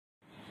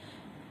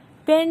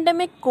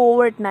Pandemic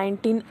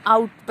COVID-19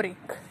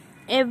 outbreak.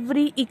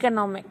 Every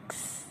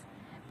economics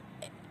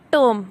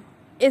term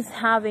is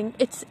having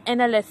its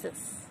analysis.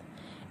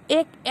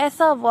 एक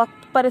ऐसा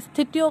वक्त,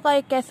 परिस्थितियों का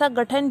एक ऐसा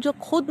गठन जो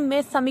खुद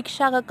में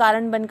समीक्षा का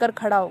कारण बनकर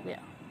खड़ा हो गया.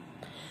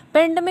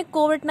 Pandemic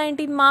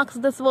COVID-19 marks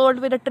this world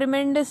with a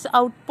tremendous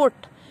output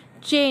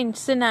change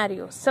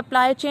scenario.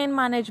 Supply chain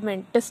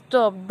management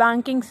disturbed.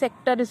 Banking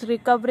sector is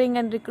recovering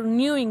and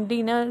renewing the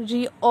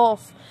energy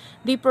of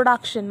the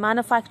production,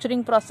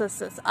 manufacturing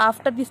processes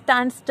after the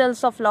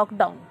standstills of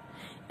lockdown.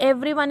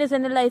 Everyone is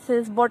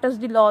analyzing what is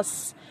the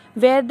loss,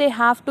 where they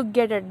have to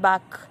get it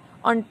back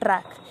on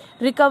track.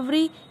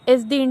 Recovery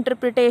is the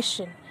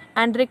interpretation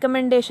and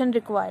recommendation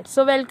required.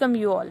 So welcome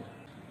you all.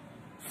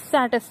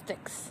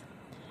 Statistics.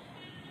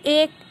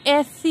 एक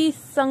ऐसी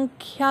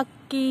संख्या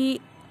की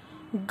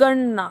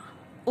गणना,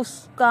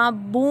 उसका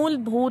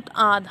मूलभूत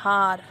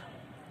आधार.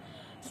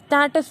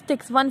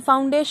 Statistics, one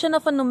foundation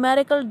of a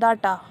numerical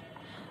data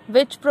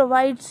which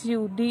provides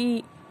you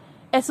the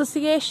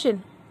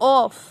association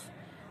of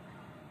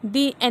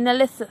the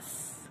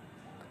analysis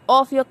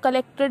of your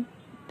collected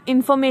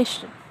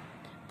information,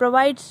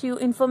 provides you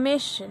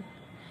information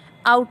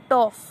out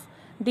of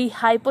the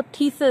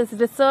hypothesis,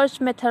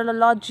 research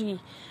methodology,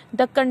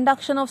 the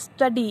conduction of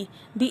study,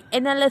 the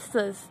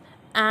analysis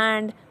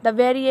and the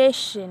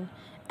variation,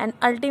 and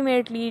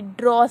ultimately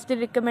draws the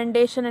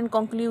recommendation and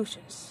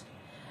conclusions.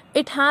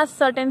 It has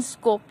certain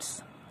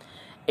scopes.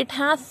 It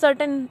has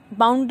certain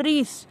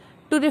boundaries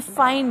to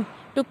refine,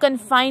 to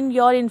confine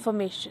your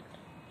information.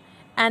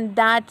 And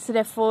that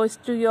refers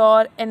to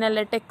your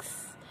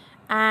analytics.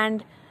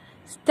 And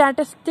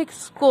statistics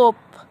scope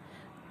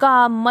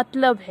का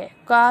मतलब है,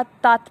 का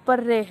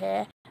तात्पर्य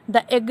है,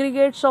 the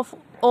aggregates of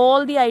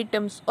all the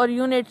items or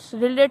units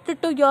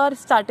related to your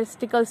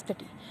statistical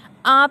study.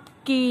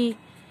 आपकी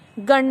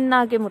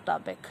गणना के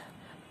मुताबिक,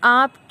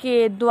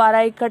 आपके द्वारा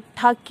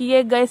इकट्ठा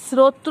किए गए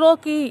स्रोतों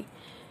की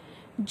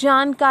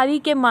जानकारी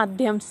के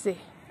माध्यम से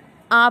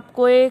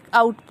आपको एक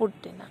आउटपुट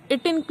देना.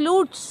 It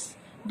includes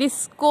the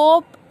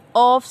scope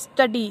of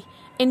study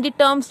in the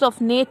terms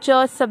of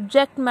nature,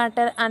 subject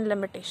matter and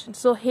limitation.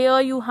 So here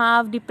you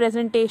have the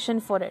presentation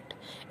for it.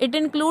 It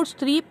includes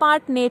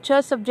 3-part: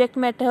 nature, subject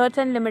matters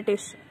and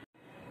limitation.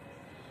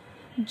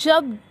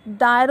 जब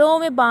दायरों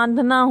में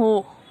बांधना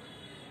हो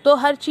तो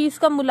हर चीज़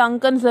का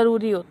मूल्यांकन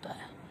ज़रूरी होता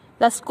है.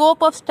 The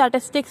scope of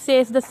statistics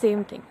says the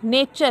same thing.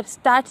 Nature,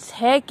 stats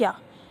है क्या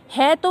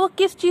है, तो वो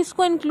किस चीज़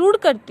को इंक्लूड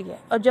करती है,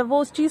 और जब वो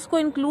उस चीज़ को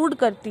इंक्लूड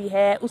करती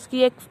है,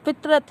 उसकी एक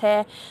फितरत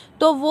है,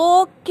 तो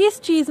वो किस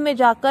चीज़ में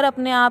जाकर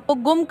अपने आप को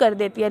गुम कर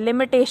देती है.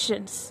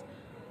 लिमिटेशंस.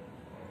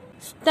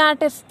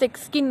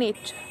 स्टैटिस्टिक्स की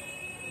नेचर,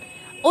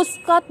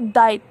 उसका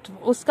दायित्व,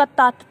 उसका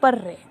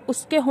तात्पर्य,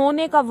 उसके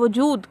होने का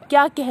वजूद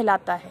क्या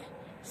कहलाता है,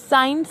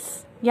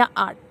 साइंस या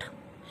आर्ट.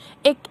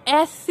 एक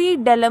ऐसी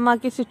डिलेमा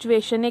की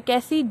सिचुएशन, एक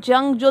ऐसी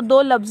जंग जो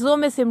 2 लफ्ज़ों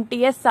में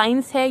सिमटी है,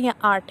 साइंस है या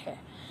आर्ट है.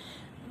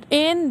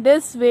 In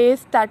this way,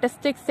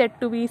 statistics said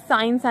to be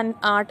science and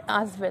art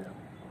as well.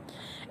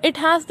 It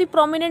has the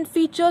prominent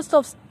features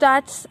of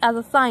stats as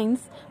a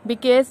science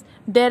because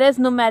there is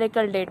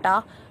numerical data,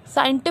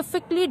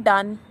 scientifically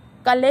done,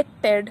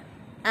 collected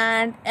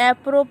and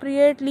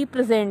appropriately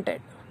presented.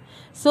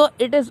 So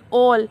it is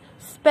all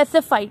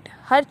specified.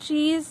 हर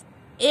चीज़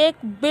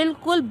एक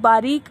बिल्कुल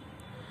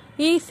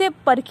बारीकी से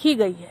परखी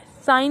गई है,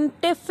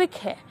 scientific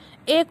है,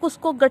 एक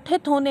उसको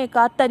गठित होने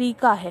का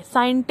तरीका है,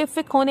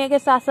 साइंटिफिक होने के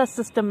साथ साथ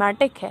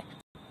सिस्टमैटिक है.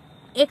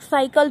 एक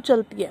साइकिल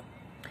चलती है.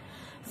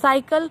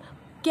 साइकिल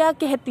क्या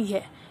कहती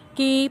है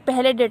कि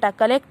पहले डेटा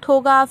कलेक्ट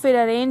होगा, फिर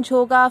अरेंज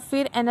होगा,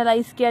 फिर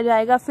एनालाइज किया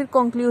जाएगा, फिर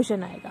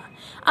कंक्लूजन आएगा.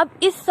 अब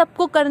इस सब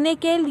को करने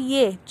के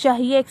लिए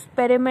चाहिए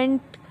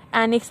experiment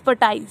and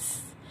expertise.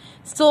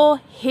 So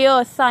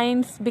here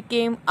science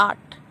became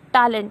art,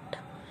 talent,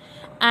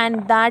 and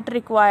that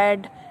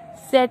required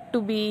said to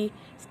be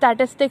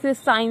statistics is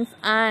science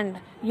and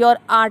your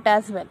art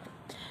as well,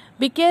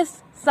 because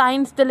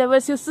science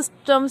delivers you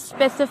system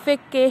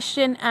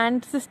specification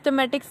and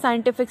systematic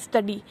scientific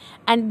study,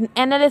 and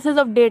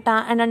analysis of data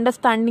and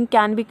understanding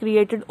can be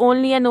created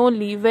only and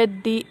only with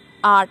the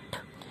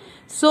art.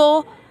 So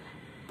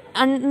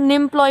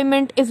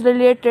unemployment is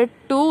related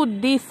to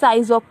the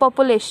size of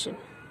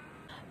population.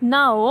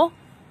 Now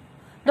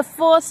the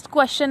first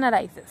question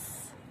arises,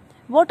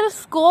 what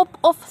is scope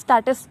of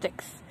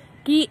statistics?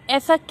 कि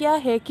ऐसा क्या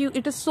है कि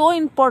it is so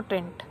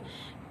important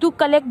to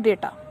collect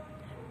data,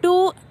 to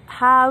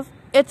have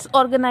it's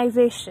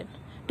organisation,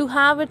 to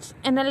have it's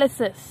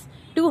analysis,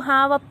 to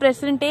have a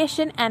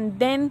presentation and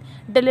then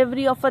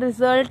delivery of a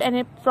result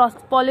and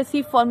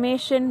policy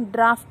formation,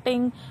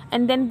 drafting,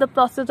 and then the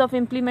process of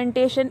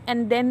implementation,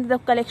 and then the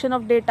collection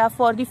of data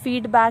for the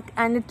feedback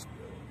and its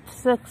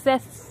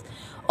success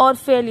or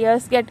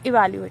failures get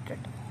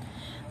evaluated,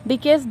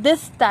 because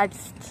this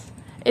stats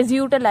is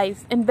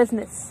utilized in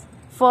business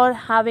for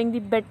having the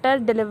better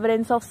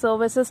deliverance of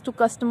services to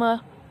customer,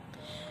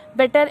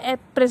 better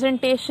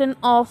presentation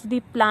of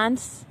the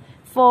plans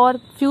for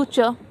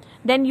future,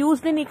 then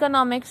used in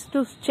economics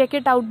to check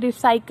it out, the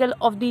cycle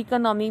of the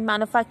economy,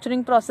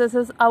 manufacturing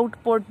processes,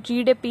 output,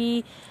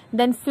 GDP,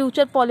 then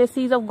future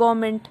policies of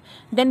government.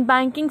 Then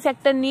banking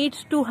sector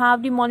needs to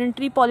have the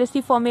monetary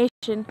policy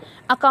formation.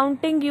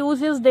 Accounting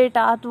uses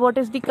data, what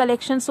is the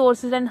collection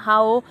sources and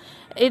how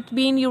it's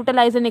been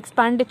utilized in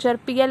expenditure,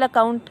 PL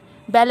account,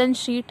 balance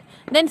sheet.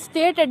 Then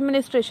state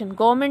administration,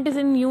 government is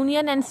in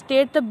union and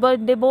state,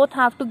 they both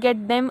have to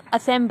get them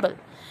assembled.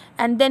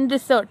 And then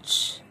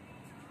research.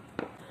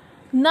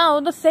 Now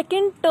the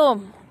second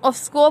term of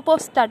scope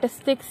of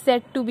statistics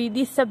said to be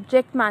the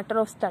subject matter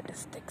of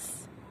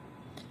statistics.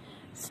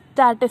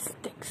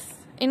 Statistics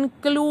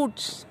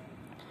includes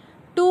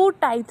two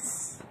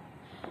types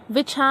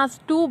which has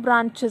two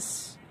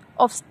branches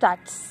of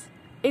stats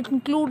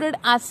included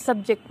as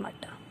subject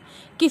matter.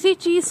 किसी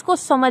चीज़ को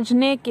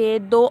समझने के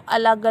दो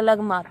अलग अलग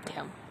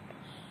माध्यम,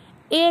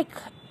 एक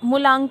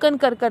मूल्यांकन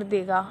कर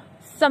देगा,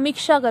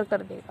 समीक्षा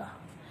कर देगा,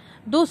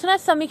 दूसरा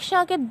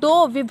समीक्षा के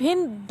दो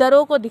विभिन्न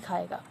दरों को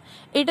दिखाएगा.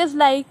 It is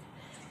like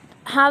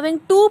having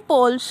two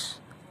poles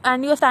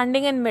and you are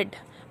standing in mid.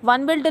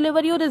 One will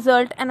deliver you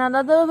result and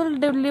another will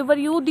deliver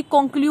you the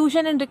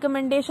conclusion and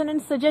recommendation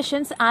and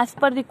suggestions as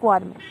per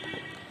requirement.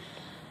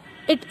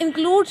 It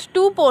includes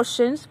two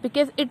portions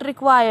because it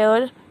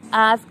requires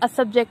as a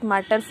subject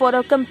matter for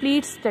a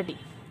complete study.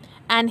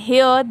 And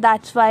here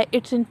that's why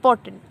it's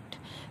important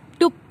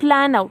to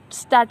plan out.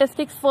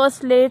 Statistics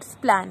first lays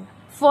plan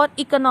for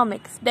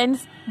economics, then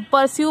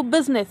pursue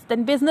business,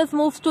 then business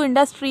moves to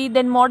industry,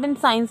 then modern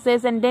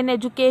sciences and then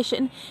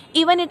education.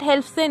 Even it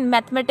helps in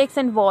mathematics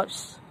and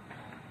wars.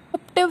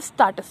 Descriptive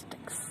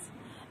statistics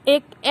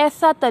एक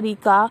ऐसा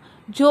तरीका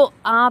जो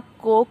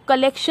आपको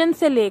collection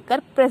से लेकर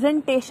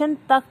presentation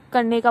तक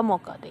करने का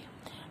मौका दे.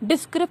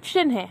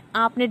 डिस्क्रिप्शन है,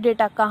 आपने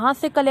डेटा कहाँ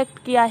से कलेक्ट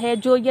किया है,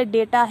 जो ये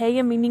डेटा है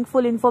ये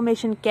मीनिंगफुल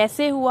इंफॉर्मेशन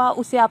कैसे हुआ,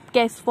 उसे आप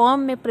किस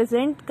फॉर्म में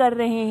प्रेजेंट कर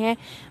रहे हैं.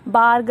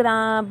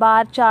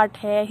 बार चार्ट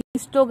है,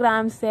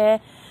 हिस्टोग्राम्स है,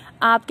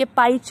 आपके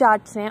पाई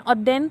चार्ट्स हैं, और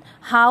then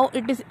how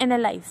it is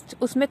analysed,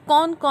 उसमें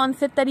कौन कौन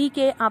से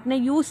तरीके आपने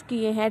यूज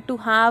किए हैं to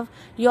have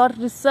your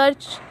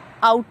research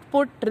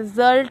output,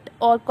 result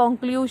or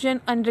conclusion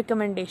and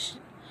recommendation.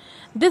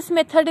 This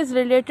method is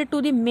related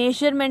to the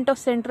measurement of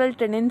central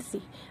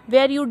tendency,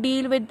 where you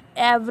deal with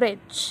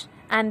average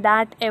and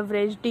that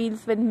average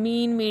deals with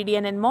mean,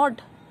 median and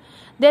mode.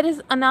 There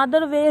is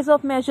another ways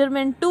of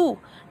measurement too.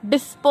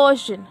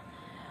 Dispersion,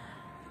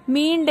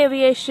 mean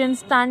deviation,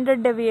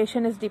 standard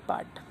deviation is the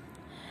part.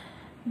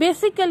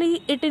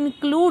 Basically, it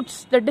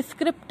includes the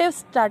descriptive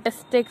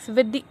statistics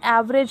with the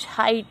average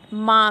height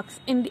marks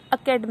in the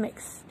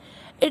academics.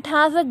 It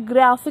has a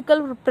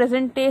graphical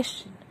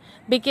representation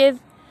because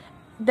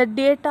the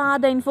data,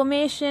 the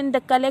information,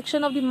 the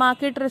collection of the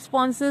market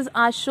responses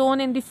are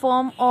shown in the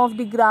form of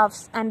the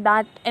graphs, and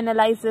that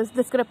analyzes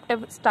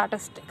descriptive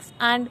statistics,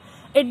 and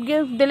it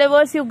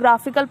delivers you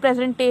graphical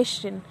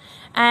presentation,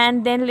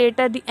 and then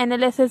later the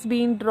analysis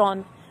being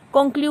drawn.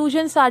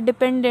 Conclusions are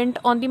dependent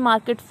on the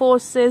market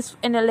forces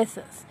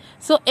analysis.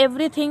 So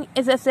everything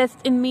is assessed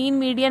in mean,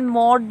 median,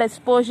 mode,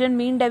 dispersion,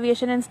 mean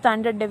deviation and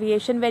standard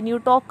deviation when you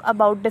talk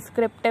about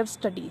descriptive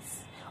studies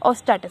or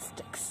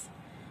statistics.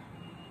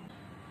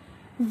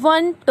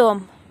 One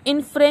term,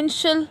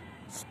 inferential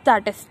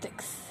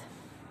statistics.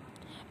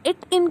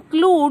 It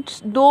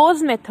includes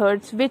those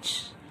methods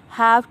which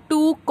have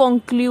two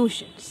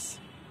conclusions.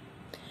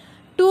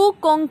 Two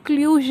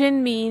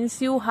conclusion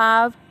means you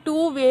have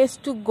two ways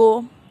to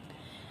go.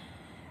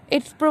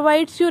 It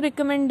provides you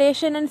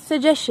recommendation and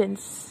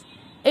suggestions.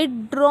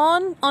 It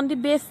drawn on the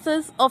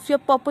basis of your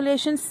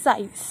population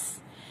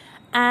size,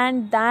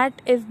 and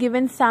that is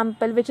given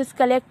sample which is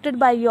collected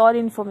by your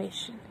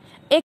information.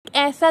 एक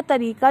ऐसा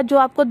तरीका जो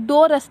आपको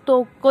दो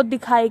रास्तों को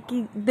दिखाए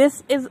कि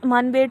this is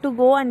one way to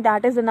go and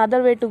that is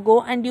another way to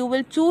go and you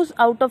will choose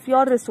out of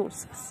your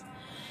resources.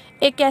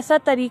 एक ऐसा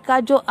तरीका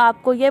जो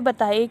आपको ये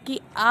बताए कि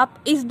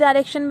आप इस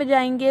डायरेक्शन में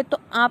जाएंगे तो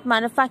आप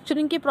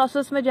मैन्युफैक्चरिंग की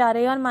प्रोसेस में जा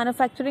रहे हैं और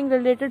मैन्युफैक्चरिंग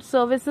रिलेटेड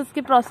सर्विसेज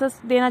की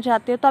प्रोसेस देना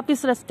चाहते हो तो आप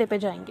इस रास्ते पे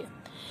जाएंगे.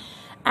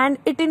 And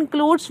it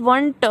includes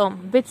one term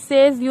which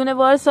says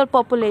universe or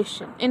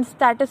population. In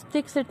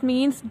statistics it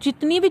means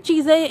जितनी भी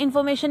चीज़ें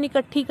information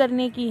इकट्ठी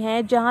करने की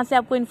हैं, जहाँ से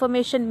आपको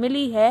information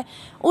मिली है,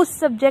 उस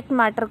subject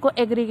matter को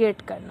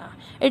aggregate करना.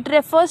 It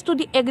refers to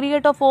the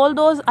aggregate of all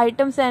those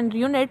items and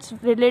units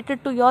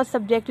related to your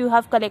subject you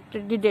have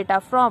collected the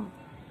data from.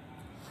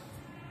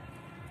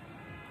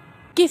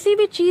 किसी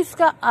भी चीज़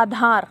का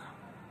आधार,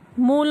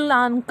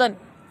 मूल्यांकन,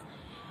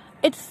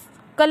 its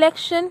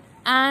collection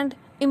and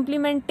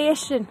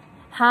implementation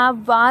have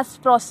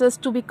vast process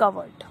to be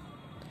covered.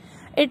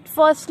 It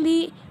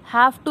firstly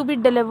have to be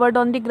delivered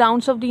on the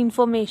grounds of the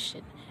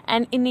information,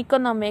 and in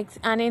economics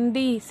and in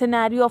the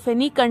scenario of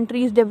any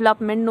country's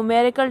development,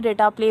 numerical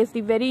data plays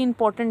the very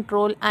important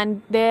role,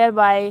 and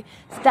thereby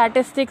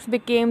statistics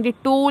became the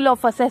tool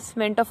of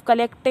assessment of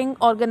collecting,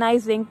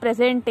 organizing,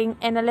 presenting,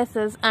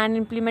 analysis and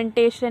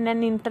implementation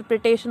and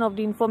interpretation of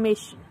the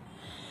information.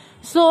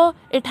 So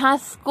it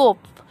has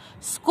scope.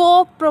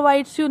 Scope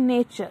provides you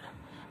nature.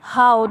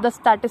 how the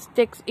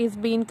statistics is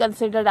being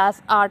considered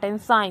as art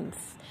and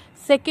science.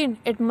 Second,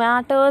 it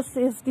matters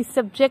is the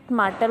subject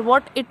matter,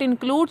 what it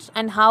includes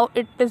and how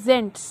it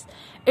presents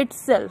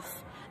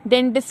itself.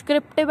 Then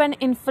descriptive and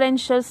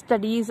inferential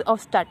studies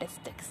of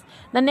statistics.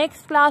 The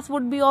next class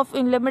would be of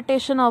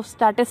limitation of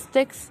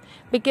statistics,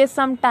 because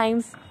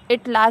sometimes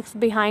it lags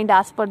behind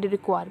as per the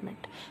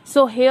requirement.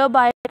 So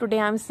hereby today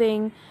I am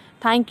saying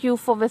thank you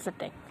for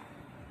visiting.